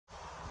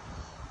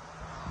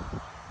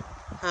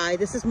Hi,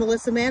 this is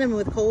Melissa Manneman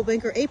with Coldwell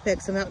Banker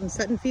Apex. I'm out in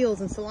Sutton Fields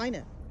in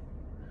Salina.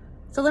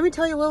 So let me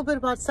tell you a little bit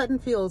about Sutton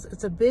Fields.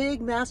 It's a big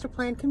master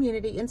plan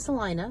community in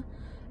Salina,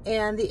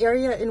 and the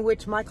area in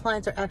which my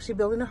clients are actually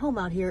building a home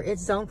out here,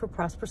 it's zoned for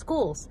prosper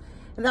schools.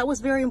 And that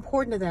was very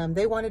important to them.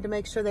 They wanted to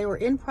make sure they were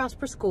in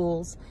prosper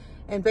schools,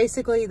 and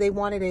basically they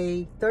wanted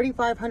a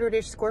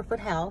 3,500-ish square foot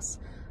house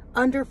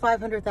under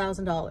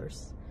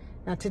 $500,000.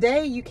 Now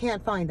today you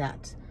can't find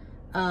that.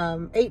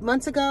 8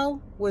 months ago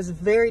was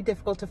very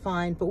difficult to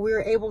find, but we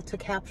were able to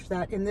capture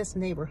that in this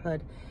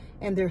neighborhood,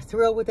 and they're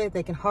thrilled with it.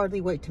 They can hardly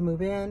wait to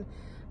move in.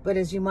 But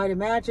as you might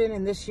imagine,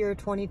 in this year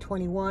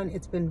 2021,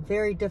 it's been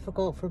very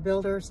difficult for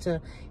builders to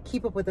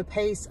keep up with the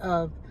pace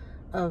of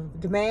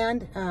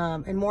demand,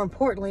 and more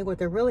importantly, what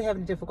they're really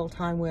having a difficult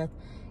time with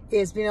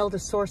is being able to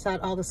source out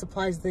all the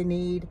supplies they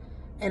need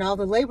and all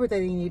the labor that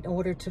they need in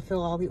order to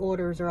fill all the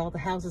orders or all the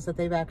houses that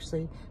they've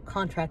actually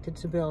contracted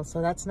to build.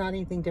 So that's not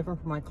anything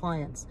different for my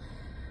clients.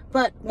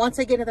 But once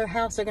they get into their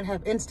house, they're going to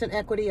have instant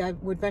equity. I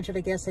would venture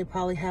to guess they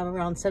probably have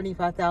around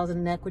 $75,000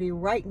 in equity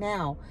right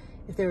now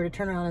if they were to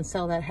turn around and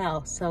sell that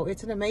house. So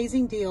it's an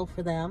amazing deal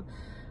for them.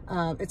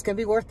 It's going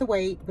to be worth the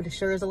wait, but it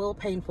sure is a little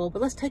painful.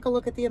 But let's take a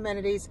look at the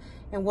amenities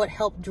and what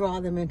helped draw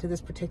them into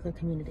this particular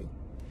community.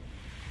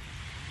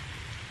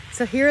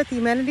 So here at the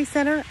Amenity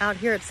Center, out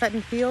here at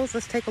Sutton Fields,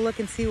 let's take a look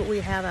and see what we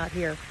have out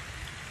here.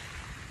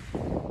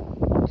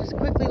 Just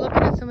quickly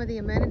looking at some of the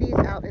amenities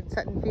out at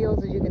Sutton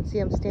Fields. As you can see,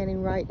 I'm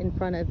standing right in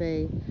front of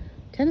a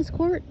tennis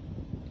court.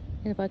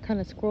 And if I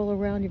kind of scroll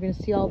around, you're going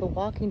to see all the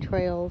walking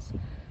trails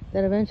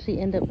that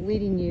eventually end up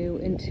leading you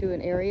into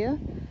an area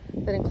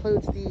that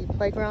includes the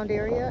playground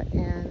area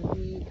and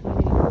the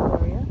community pool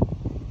area.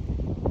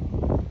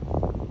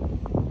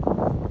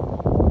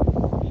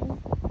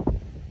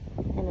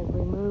 And as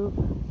we move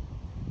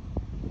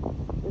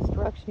this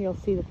direction, you'll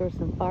see that there's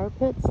some fire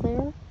pits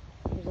there.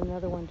 There's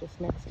another one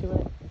just next to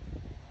it.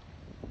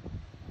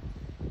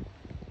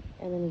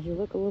 And then as you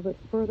look a little bit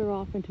further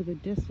off into the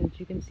distance,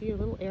 you can see a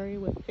little area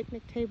with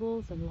picnic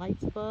tables and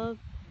lights above,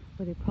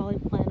 where they probably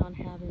plan on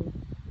having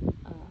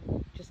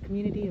just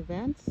community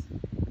events.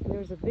 And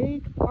there's a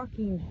big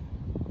parking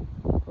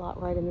lot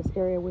right in this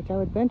area, which I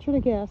would venture to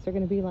guess are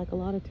going to be like a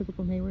lot of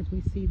typical neighborhoods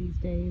we see these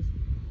days.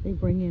 They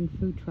bring in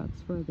food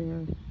trucks for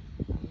their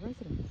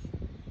residents.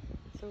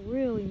 It's a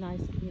really nice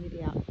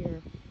community out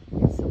here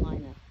in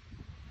Salina.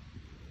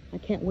 I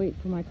can't wait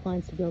for my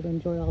clients to be able to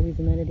enjoy all these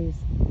amenities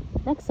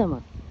next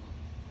summer.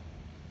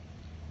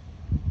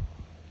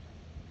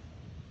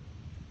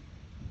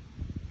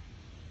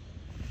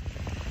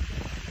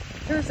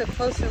 Here's a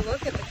closer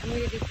look at the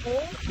community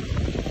pool.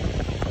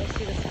 You'll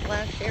see the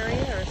splash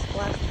area or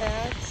splash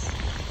pads,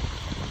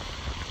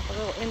 a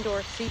little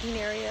indoor seating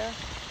area,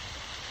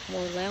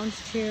 more lounge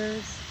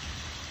chairs.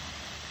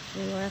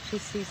 And you'll actually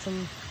see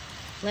some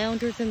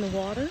loungers in the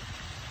water.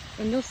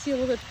 And you'll see a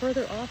little bit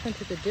further off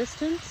into the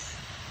distance,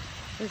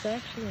 there's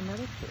actually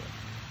another pool.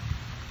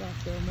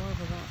 Back there, more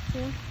of a rock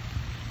pool.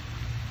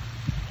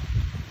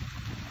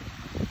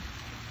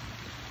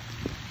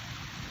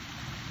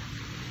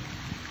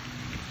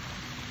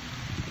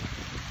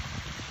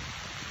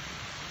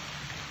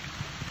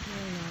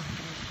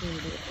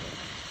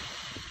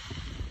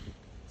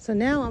 So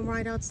now I'm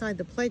right outside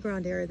the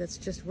playground area that's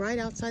just right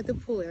outside the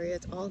pool area.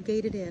 It's all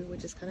gated in,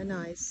 which is kind of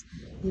nice.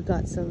 You've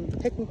got some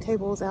picnic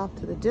tables out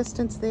to the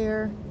distance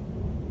there.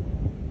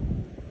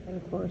 And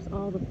of course,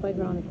 all the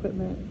playground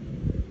equipment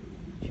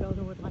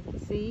children would like to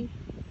see,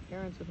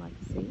 parents would like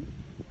to see.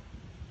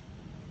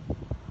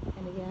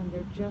 And again,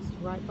 they're just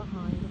right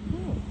behind the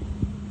pool.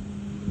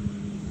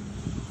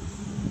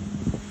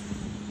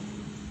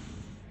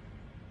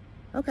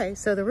 Okay,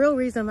 so the real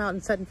reason I'm out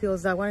in Sutton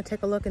Fields is I want to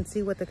take a look and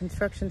see what the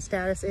construction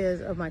status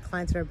is of my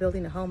clients that are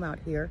building a home out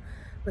here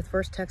with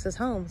First Texas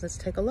Homes. Let's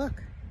take a look.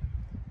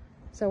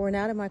 So we're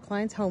now at my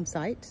client's home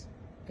site.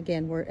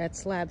 Again, we're at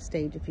slab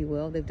stage, if you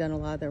will. They've done a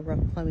lot of their rough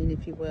plumbing,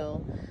 if you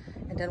will,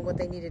 and done what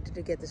they needed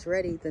to get this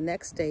ready. The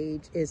next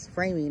stage is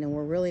framing, and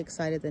we're really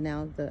excited that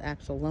now the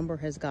actual lumber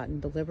has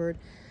gotten delivered.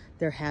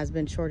 There has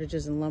been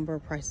shortages in lumber.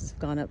 Prices have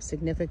gone up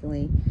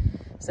significantly.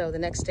 So the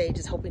next stage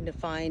is hoping to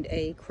find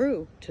a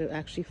crew to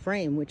actually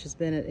frame, which has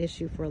been an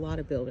issue for a lot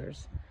of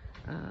builders.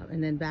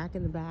 And then back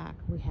in the back,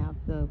 we have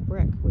the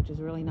brick, which is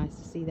really nice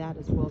to see that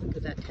as well,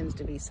 because that tends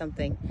to be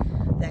something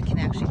that can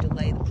actually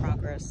delay the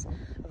progress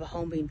of a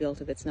home being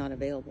built if it's not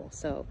available.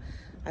 So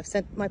I've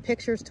sent my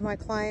pictures to my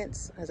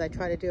clients, as I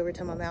try to do every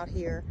time I'm out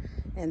here,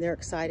 and they're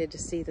excited to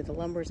see that the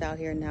lumber's out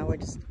here. And now we're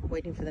just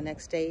waiting for the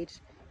next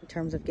stage in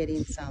terms of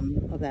getting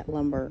some of that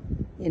lumber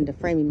into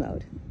framing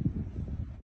mode.